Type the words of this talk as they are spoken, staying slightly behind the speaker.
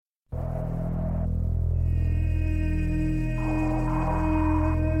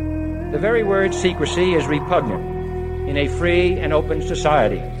very word secrecy is repugnant in a free and open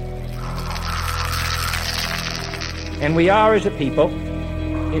society. And we are, as a people,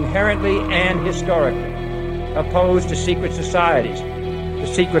 inherently and historically opposed to secret societies, to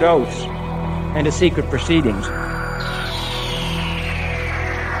secret oaths, and to secret proceedings.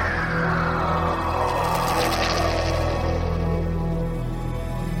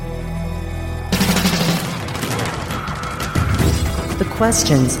 The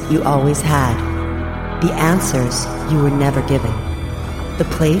questions you always had. The answers you were never given. The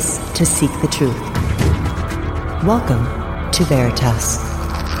place to seek the truth. Welcome to Veritas.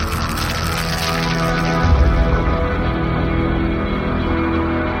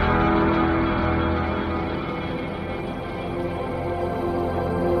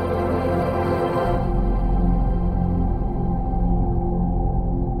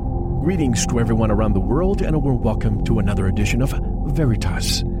 Greetings to everyone around the world, and a warm welcome to another edition of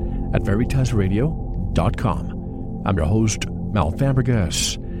Veritas at veritasradio.com. I'm your host, Mal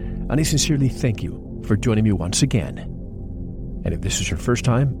Fabregas, and I sincerely thank you for joining me once again. And if this is your first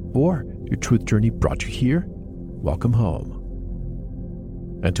time or your truth journey brought you here, welcome home.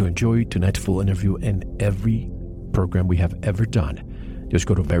 And to enjoy tonight's full interview and every program we have ever done, just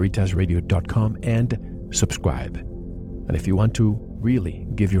go to veritasradio.com and subscribe. And if you want to really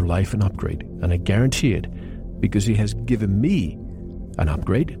give your life an upgrade, and I guarantee it because he has given me an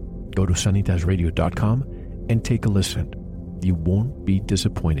upgrade, go to sanitasradio.com and take a listen. You won't be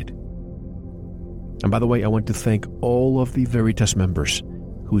disappointed. And by the way, I want to thank all of the Veritas members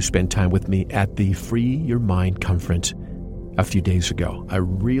who spent time with me at the Free Your Mind conference a few days ago. I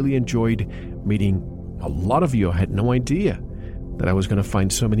really enjoyed meeting a lot of you. I had no idea that I was going to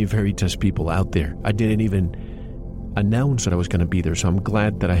find so many Veritas people out there. I didn't even announce that I was going to be there, so I'm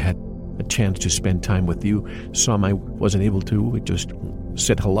glad that I had a chance to spend time with you. Some I wasn't able to. We just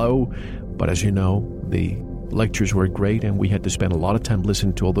said hello, but as you know, the lectures were great, and we had to spend a lot of time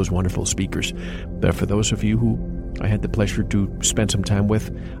listening to all those wonderful speakers. But for those of you who I had the pleasure to spend some time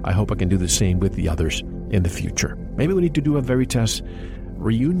with, I hope I can do the same with the others in the future. Maybe we need to do a Veritas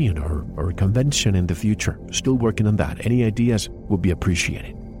reunion or a convention in the future. Still working on that. Any ideas would be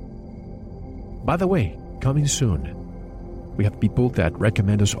appreciated. By the way, coming soon, we have people that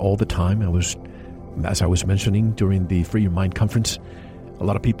recommend us all the time. As I was mentioning during the Free Your Mind conference, a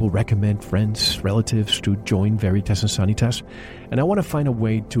lot of people recommend friends, relatives to join Veritas and Sanitas, and I want to find a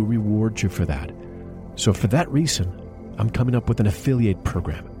way to reward you for that. So for that reason, I'm coming up with an affiliate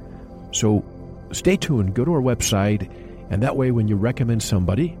program. So stay tuned, go to our website, and that way when you recommend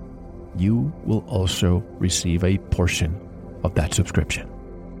somebody, you will also receive a portion of that subscription.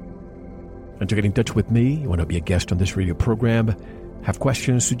 And to get in touch with me, you want to be a guest on this radio program, have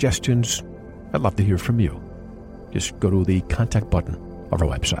questions, suggestions, I'd love to hear from you. Just go to the contact button of our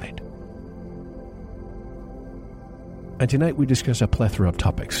website. And tonight we discuss a plethora of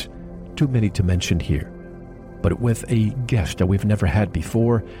topics, too many to mention here, but with a guest that we've never had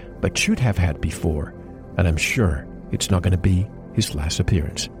before, but should have had before, and I'm sure it's not going to be his last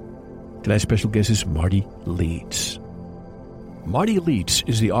appearance. Tonight's special guest is Marty Leeds. Marty Leeds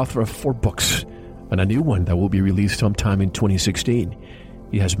is the author of 4 books and a new one that will be released sometime in 2016.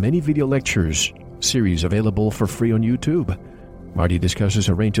 He has many video lectures series available for free on YouTube. Marty discusses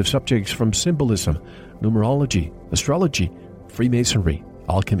a range of subjects from symbolism, numerology, astrology, Freemasonry,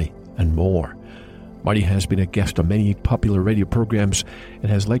 alchemy, and more. Marty has been a guest on many popular radio programs and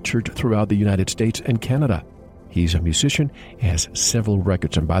has lectured throughout the United States and Canada. He's a musician. He has several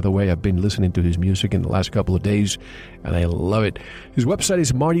records. And by the way, I've been listening to his music in the last couple of days, and I love it. His website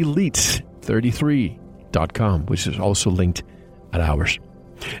is martyleeds33.com, which is also linked at ours.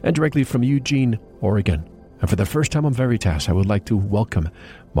 And directly from Eugene, Oregon. And for the first time on Veritas, I would like to welcome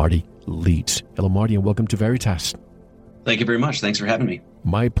Marty Leeds. Hello, Marty, and welcome to Veritas. Thank you very much. Thanks for having me.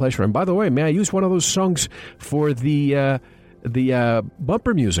 My pleasure. And by the way, may I use one of those songs for the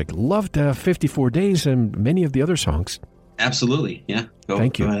bumper music? Loved 54 Days and many of the other songs. Absolutely. Yeah.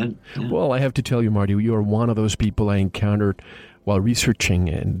 Thank you. Go ahead. Yeah. Well, I have to tell you, Marty, you are one of those people I encountered while researching.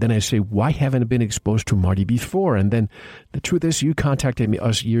 And then I say, why haven't I been exposed to Marty before? And then the truth is you contacted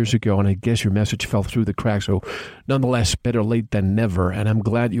us years ago, and I guess your message fell through the cracks. So nonetheless, better late than never. And I'm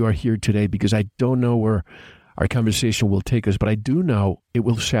glad you are here today because I don't know where our conversation will take us, but I do know it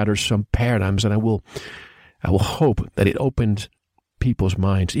will shatter some paradigms, and I will hope that it opens people's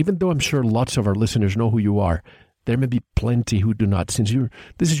minds. Even though I'm sure lots of our listeners know who you are, there may be plenty who do not. Since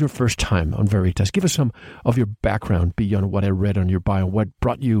this is your first time on Veritas, give us some of your background beyond what I read on your bio. What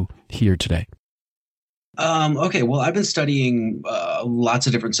brought you here today? Okay, well, I've been studying lots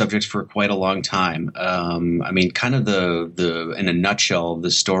of different subjects for quite a long time. I mean, kind of the in a nutshell,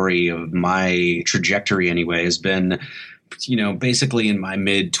 the story of my trajectory anyway has been, basically in my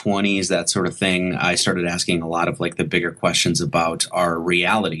mid-20s, that sort of thing. I started asking a lot of like the bigger questions about our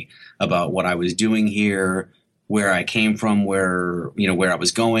reality, about what I was doing here, where I came from, where I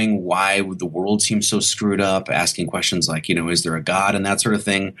was going, why the world seems so screwed up, asking questions like, is there a God and that sort of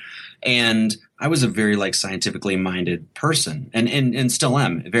thing. And I was a very like scientifically minded person and still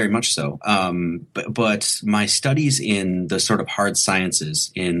am very much so. But my studies in the sort of hard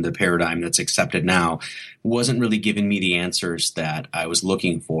sciences in the paradigm that's accepted now wasn't really giving me the answers that I was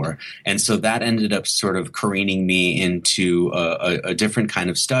looking for. And so that ended up sort of careening me into a different kind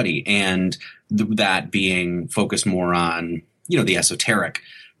of study. And that being focused more on, the esoteric,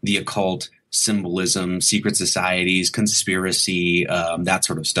 the occult, symbolism, secret societies, conspiracy, that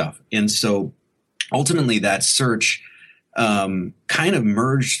sort of stuff. And so ultimately that search kind of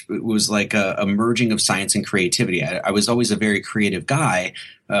merged. It was like a merging of science and creativity. I was always a very creative guy,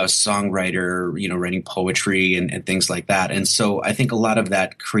 a songwriter, writing poetry and things like that. And so I think a lot of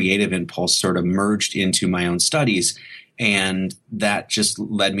that creative impulse sort of merged into my own studies. And that just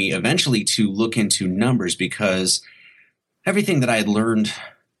led me eventually to look into numbers, because everything that I had learned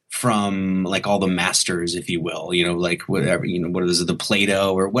from like all the masters, if you will, like whatever, what is it, the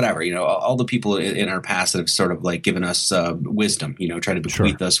Plato or whatever, all the people in our past that have sort of like given us wisdom, try to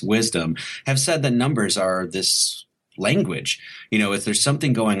bequeath us wisdom, have said that numbers are this language. If there's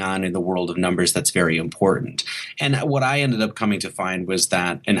something going on in the world of numbers that's very important. And what I ended up coming to find was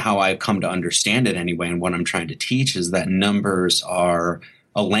that, and how I've come to understand it anyway, and what I'm trying to teach, is that numbers are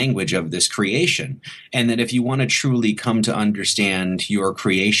a language of this creation. And that if you want to truly come to understand your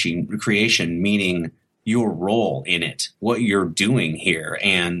creation, meaning your role in it, what you're doing here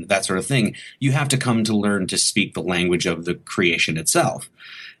and that sort of thing, you have to come to learn to speak the language of the creation itself.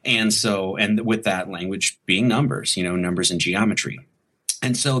 And so, and with that language being numbers, numbers and geometry.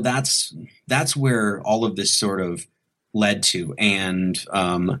 And so that's where all of this sort of led to. And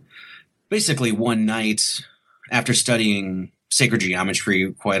basically one night after studying sacred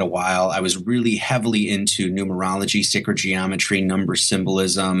geometry quite a while, I was really heavily into numerology, sacred geometry, number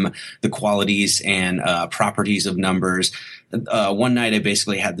symbolism, the qualities and properties of numbers. One night I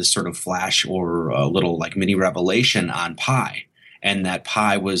basically had this sort of flash or a little like mini revelation on pi. And that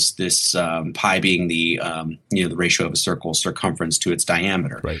pi was this pi being the the ratio of a circle's circumference to its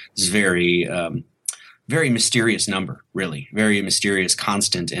diameter. Right. It's very very mysterious number, really, very mysterious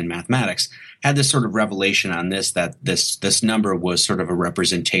constant in mathematics. Had this sort of revelation on this, that this number was sort of a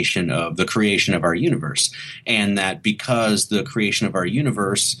representation of the creation of our universe, and that because the creation of our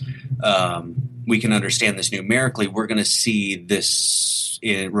universe, we can understand this numerically, we're going to see this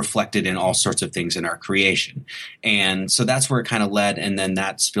reflected in all sorts of things in our creation. And so that's where it kind of led, and then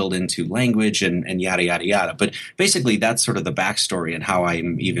that spilled into language and yada, yada, yada. But basically that's sort of the backstory and how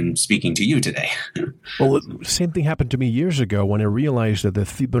I'm even speaking to you today. Well, the same thing happened to me years ago when I realized that the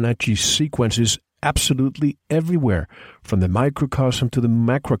Fibonacci sequence is absolutely everywhere, from the microcosm to the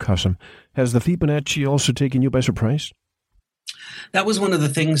macrocosm. Has the Fibonacci also taken you by surprise? That was one of the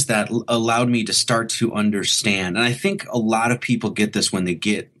things that allowed me to start to understand. And I think a lot of people get this when they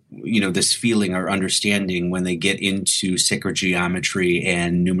get, this feeling or understanding when they get into sacred geometry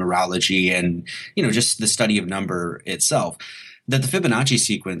and numerology and, just the study of number itself, that the Fibonacci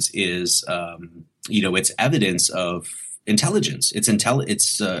sequence is, it's evidence of intelligence. It's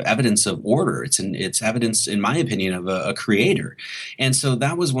evidence of order. It's evidence, in my opinion, of a creator. And so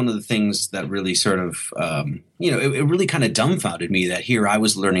that was one of the things that really sort of, it really kind of dumbfounded me that here I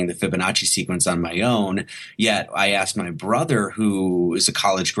was learning the Fibonacci sequence on my own. Yet I asked my brother, who is a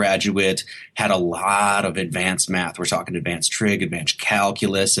college graduate, had a lot of advanced math. We're talking advanced trig, advanced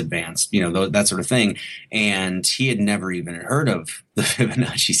calculus, advanced, that sort of thing. And he had never even heard of the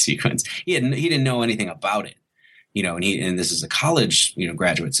Fibonacci sequence. He didn't know anything about it. And this is a college,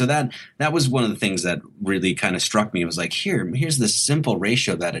 graduate. So that was one of the things that really kind of struck me. It was like, here's this simple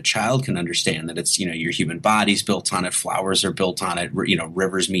ratio that a child can understand, that it's, your human body's built on it, flowers are built on it,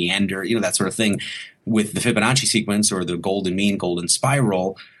 rivers meander, that sort of thing. With the Fibonacci sequence or the golden mean, golden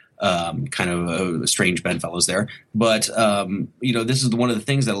spiral, kind of a strange bedfellows there. But, this is one of the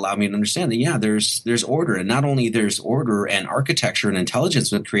things that allowed me to understand that, there's order. And not only there's order and architecture and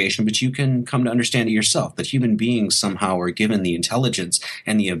intelligence with creation, but you can come to understand it yourself, that human beings somehow are given the intelligence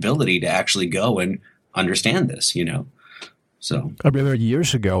and the ability to actually go and understand this, So I remember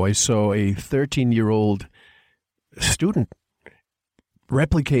years ago, I saw a 13-year-old student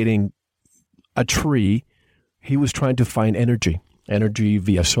replicating a tree. He was trying to find energy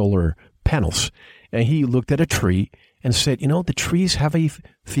via solar panels. and he looked at a tree and said, the trees have a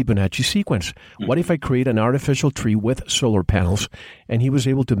Fibonacci sequence. Mm-hmm. What if I create an artificial tree with solar panels? And he was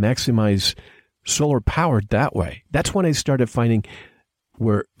able to maximize solar power that way. That's when I started finding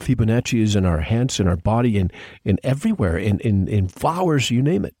where Fibonacci is in our hands, in our body, and everywhere, in flowers, you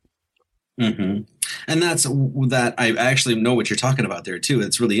name it. Mm-hmm. And that I actually know what you're talking about there too.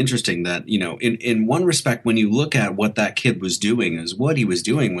 It's really interesting that, in one respect, when you look at what that kid was doing, is what he was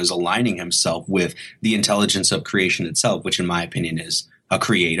doing was aligning himself with the intelligence of creation itself, which in my opinion is a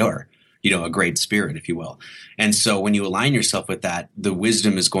creator, a great spirit, if you will. And so when you align yourself with that, the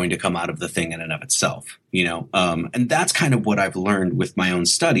wisdom is going to come out of the thing in and of itself, and that's kind of what I've learned with my own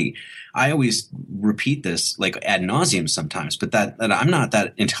study. I always repeat this like ad nauseum sometimes, but that I'm not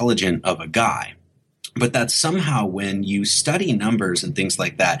that intelligent of a guy. But that somehow when you study numbers and things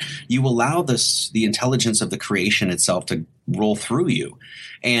like that, you allow the intelligence of the creation itself to roll through you.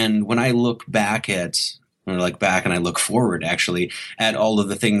 And when I look back and I look forward actually at all of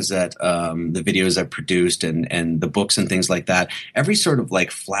the things that the videos I've produced and the books and things like that, every sort of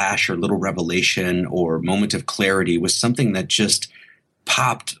like flash or little revelation or moment of clarity was something that just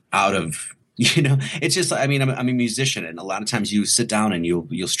popped out of, it's just, I'm a musician, and a lot of times you sit down and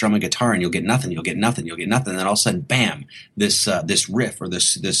you'll strum a guitar and you'll get nothing. And then all of a sudden, bam, this riff or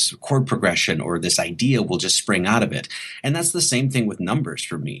this chord progression or this idea will just spring out of it. And that's the same thing with numbers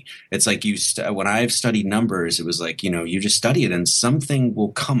for me. It's like when I've studied numbers, it was like, you just study it and something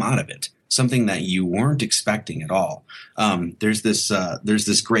will come out of it. Something that you weren't expecting at all. There's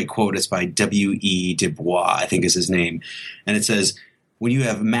this great quote. It's by W.E. Du Bois, I think is his name. And it says, when you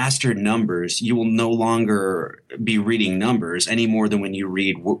have mastered numbers, you will no longer be reading numbers any more than when you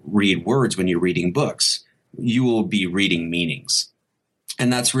read words when you're reading books. You will be reading meanings.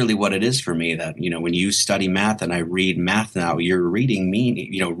 And that's really what it is for me, that, when you study math and I read math now, you're reading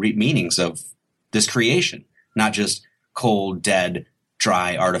meanings of this creation, not just cold, dead,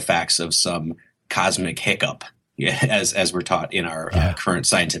 dry artifacts of some cosmic hiccup, as we're taught in our current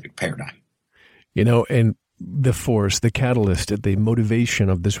scientific paradigm. And the force, the catalyst, the motivation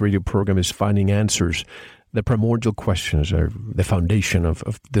of this radio program is finding answers. The primordial questions are the foundation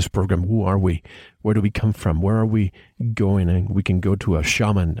of this program. Who are we? Where do we come from? Where are we going? And we can go to a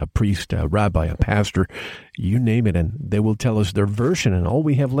shaman, a priest, a rabbi, a pastor, you name it, and they will tell us their version. And all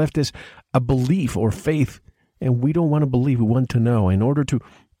we have left is a belief or faith. And we don't want to believe, we want to know. In order to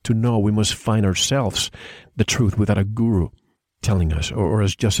know, we must find ourselves the truth without a guru telling us. Or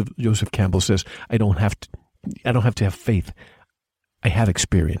as Joseph Campbell says, I don't have to have faith. I have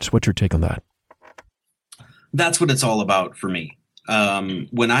experience. What's your take on that? That's what it's all about for me.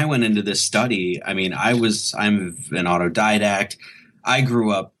 When I went into this study, I'm an autodidact. I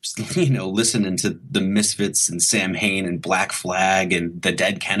grew up, listening to the Misfits and Sam Hain and Black Flag and the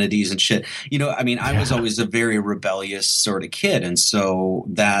Dead Kennedys and shit. I was always a very rebellious sort of kid. And so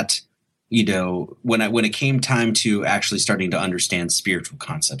that, when it came time to actually starting to understand spiritual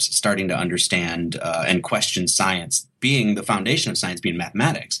concepts, starting to understand and question science, being the foundation of science being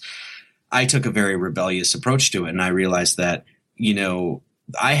mathematics, I took a very rebellious approach to it. And I realized that,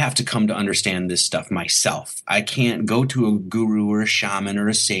 I have to come to understand this stuff myself. I can't go to a guru or a shaman or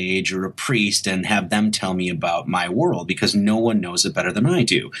a sage or a priest and have them tell me about my world, because no one knows it better than I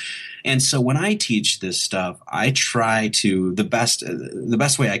do. And so when I teach this stuff, I try to, the best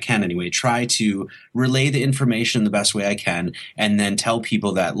way I can anyway, try to relay the information the best way I can, and then tell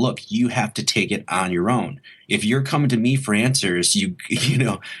people that, look, you have to take it on your own. If you're coming to me for answers,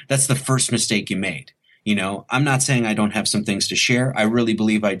 that's the first mistake you made. I'm not saying I don't have some things to share. I really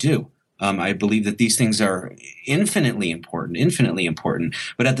believe I do. I believe that these things are infinitely important.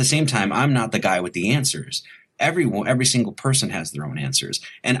 But at the same time, I'm not the guy with the answers. Every single person has their own answers.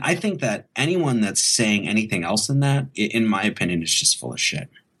 And I think that anyone that's saying anything else than that, in my opinion, is just full of shit.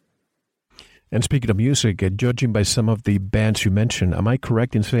 And speaking of music, judging by some of the bands you mentioned, am I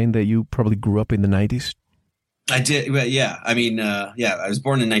correct in saying that you probably grew up in the 90s? I did. Well, yeah. I was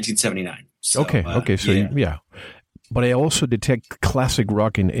born in 1979. So, okay. So, yeah. But I also detect classic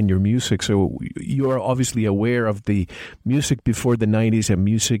rock in your music. So you are obviously aware of the music before the 90s and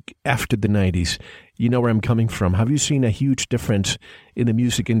music after the 90s. You know where I'm coming from. Have you seen a huge difference in the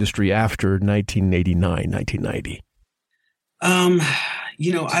music industry after 1989, 1990?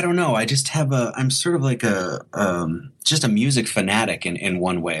 I don't know. I just I'm sort of like just a music fanatic in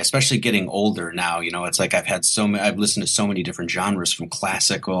one way, especially getting older now. It's like I've listened to so many different genres, from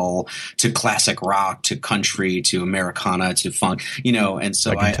classical to classic rock to country to Americana to funk, and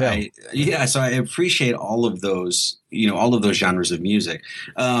so so I appreciate all of those, all of those genres of music.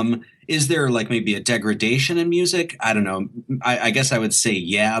 is there like maybe a degradation in music? I don't know. I guess I would say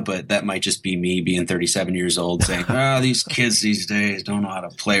yeah, but that might just be me being 37 years old saying, these kids these days don't know how to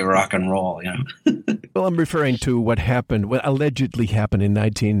play rock and roll, you know? Well, I'm referring to what allegedly happened in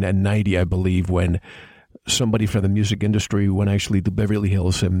 1990, I believe, when somebody from the music industry went actually to Beverly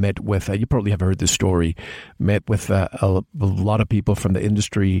Hills and met with, you probably have heard this story, met with a lot of people from the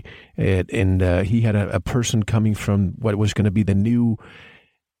industry, and he had a person coming from what was going to be the new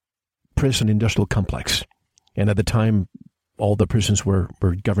prison industrial complex. And at the time, all the prisons were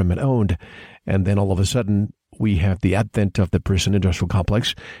government owned. And then all of a sudden, we have the advent of the prison industrial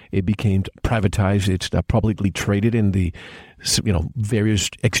complex. It became privatized. It's publicly traded in the, various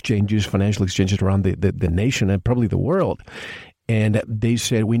exchanges, financial exchanges around the nation and probably the world. And they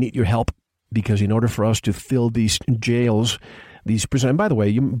said, we need your help because in order for us to fill these jails, these prisons. And by the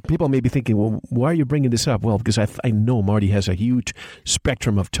way, people may be thinking, well, why are you bringing this up? Well, because I know Marty has a huge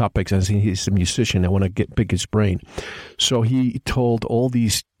spectrum of topics. As he's a musician, I want to pick his brain. So he told all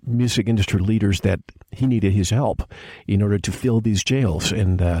these music industry leaders that he needed his help in order to fill these jails.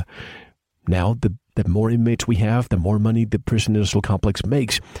 And now the more inmates we have, the more money the prison industrial complex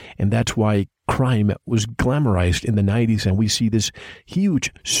makes. And that's why crime was glamorized in the 90s. And we see this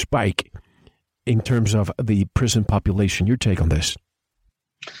huge spike in terms of the prison population. Your take on this?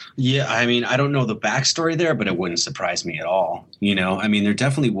 Yeah, I mean, I don't know the backstory there, but it wouldn't surprise me at all. I mean, there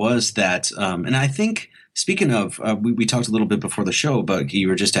definitely was that. And I think, speaking of, we talked a little bit before the show, but you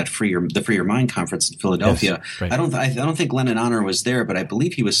were just at the Free Your Mind conference in Philadelphia. Yes, right. I don't think Lennon Honor was there, but I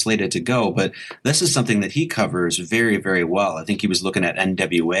believe he was slated to go. But this is something that he covers very, very well. I think he was looking at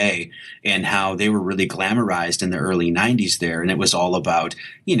NWA and how they were really glamorized in the early 90s there, and it was all about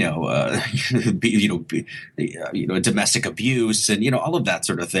domestic abuse and all of that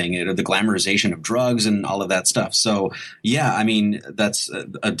sort of thing, the glamorization of drugs and all of that stuff. So yeah, I mean, that's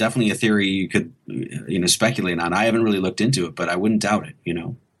definitely a theory you could speculate on. I haven't really looked into it, but I wouldn't doubt it.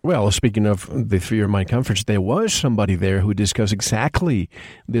 Well, speaking of the Free Your Mind conference, there was somebody there who discussed exactly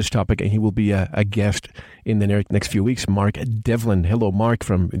this topic, and he will be a guest in the next few weeks, Mark Devlin. Hello, Mark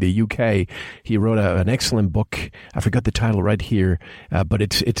from the UK. He wrote an excellent book. I forgot the title right here, but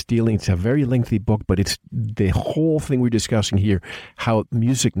it's a very lengthy book, but it's the whole thing we're discussing here, how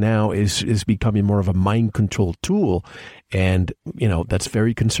music now is becoming more of a mind control tool, and that's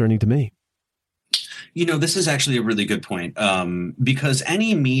very concerning to me. This is actually a really good point, because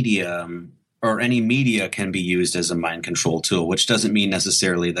any media can be used as a mind control tool, which doesn't mean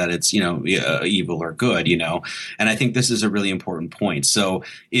necessarily that it's, evil or good, and I think this is a really important point. So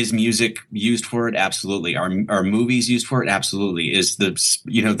is music used for it? Absolutely. Are movies used for it? Absolutely. Is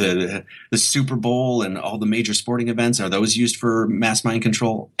the Super Bowl and all the major sporting events, are those used for mass mind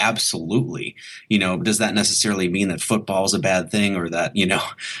control? Absolutely. Does that necessarily mean that football is a bad thing or that,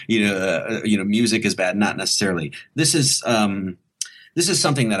 music is bad? Not necessarily. This is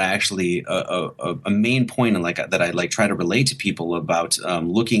something that I actually a main point and that I try to relate to people about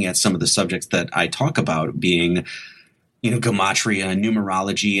looking at some of the subjects that I talk about being, gematria and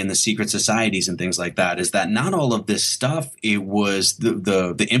numerology and the secret societies and things like that, is that not all of this stuff, it was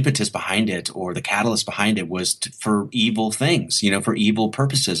the impetus behind it or the catalyst behind it was for evil things, for evil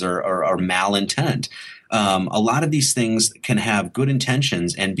purposes or malintent. A lot of these things can have good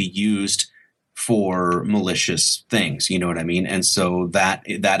intentions and be used for malicious things, you know what I mean? And so that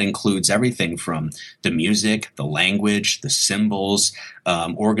includes everything from the music, the language, the symbols,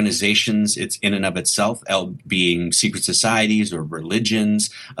 organizations. It's in and of itself, being secret societies or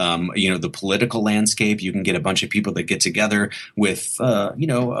religions, the political landscape. You can get a bunch of people that get together with,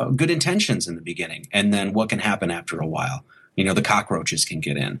 good intentions in the beginning. And then what can happen after a while? The cockroaches can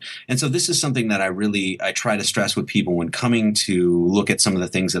get in. And so this is something that I try to stress with people when coming to look at some of the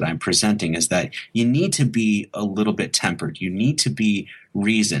things that I'm presenting, is that you need to be a little bit tempered. You need to be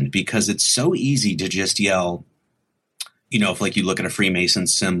reasoned, because it's so easy to just yell, if you look at a Freemason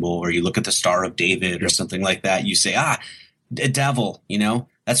symbol or you look at the Star of David or something like that, you say, a devil,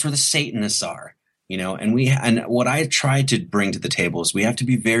 that's where the Satanists are. And what I try to bring to the table is we have to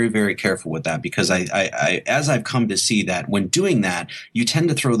be very, very careful with that, because I as I've come to see that when doing that, you tend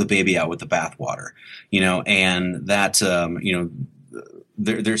to throw the baby out with the bathwater, and that,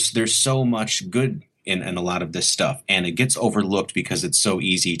 there's so much good in a lot of this stuff, and it gets overlooked because it's so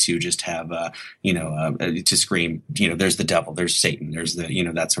easy to just have, to scream, there's the devil, there's Satan, there's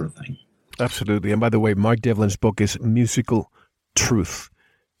the, that sort of thing. Absolutely. And by the way, Mark Devlin's book is Musical Truth.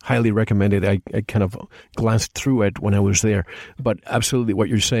 Highly recommended. I kind of glanced through it when I was there. But absolutely what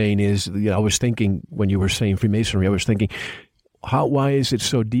you're saying is, I was thinking when you were saying Freemasonry, I was thinking, why is it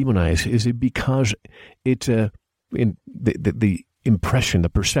so demonized? Is it because it's in the impression, the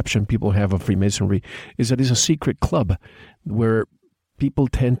perception people have of Freemasonry is that it's a secret club where people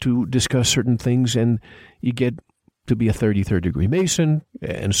tend to discuss certain things and you get to be a 33rd degree Mason.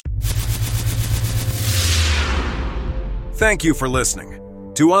 And Thank you for listening.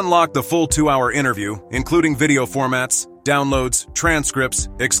 To unlock the full 2-hour interview, including video formats, downloads, transcripts,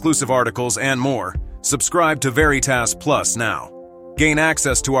 exclusive articles, and more, subscribe to Veritas Plus now. Gain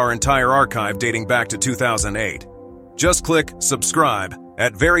access to our entire archive dating back to 2008. Just click subscribe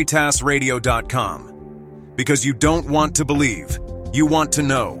at veritasradio.com. Because you don't want to believe, you want to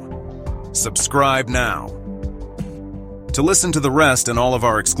know. Subscribe now. To listen to the rest and all of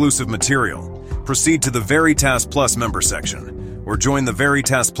our exclusive material, proceed to the Veritas Plus member section or join the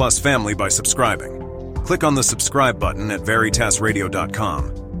Veritas Plus family by subscribing. Click on the subscribe button at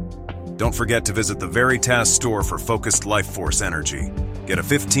veritasradio.com. Don't forget to visit the Veritas store for focused life force energy. Get a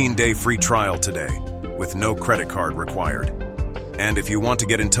 15-day free trial today with no credit card required. And if you want to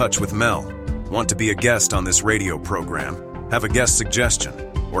get in touch with Mel, want to be a guest on this radio program, have a guest suggestion,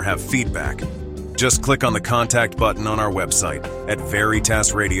 or have feedback, just click on the contact button on our website at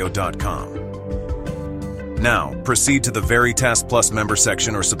veritasradio.com. Now, proceed to the Veritas Plus member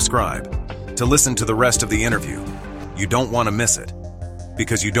section or subscribe to listen to the rest of the interview. You don't want to miss it.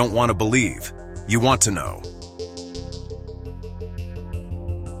 Because you don't want to believe, you want to know.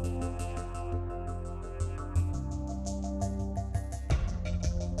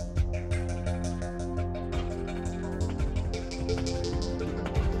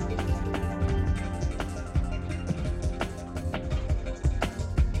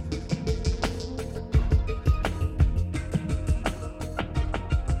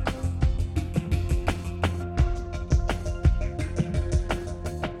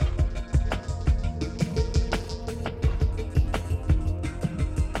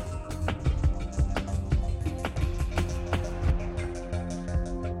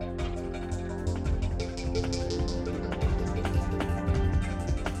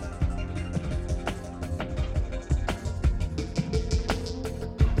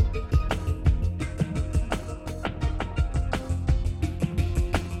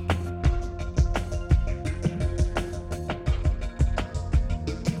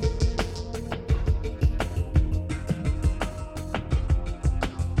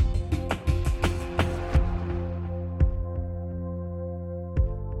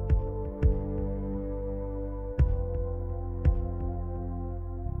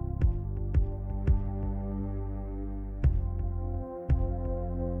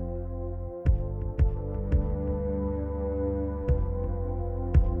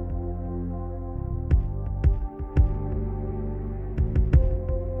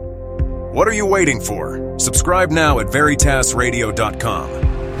 What are you waiting for? Subscribe now at veritasradio.com.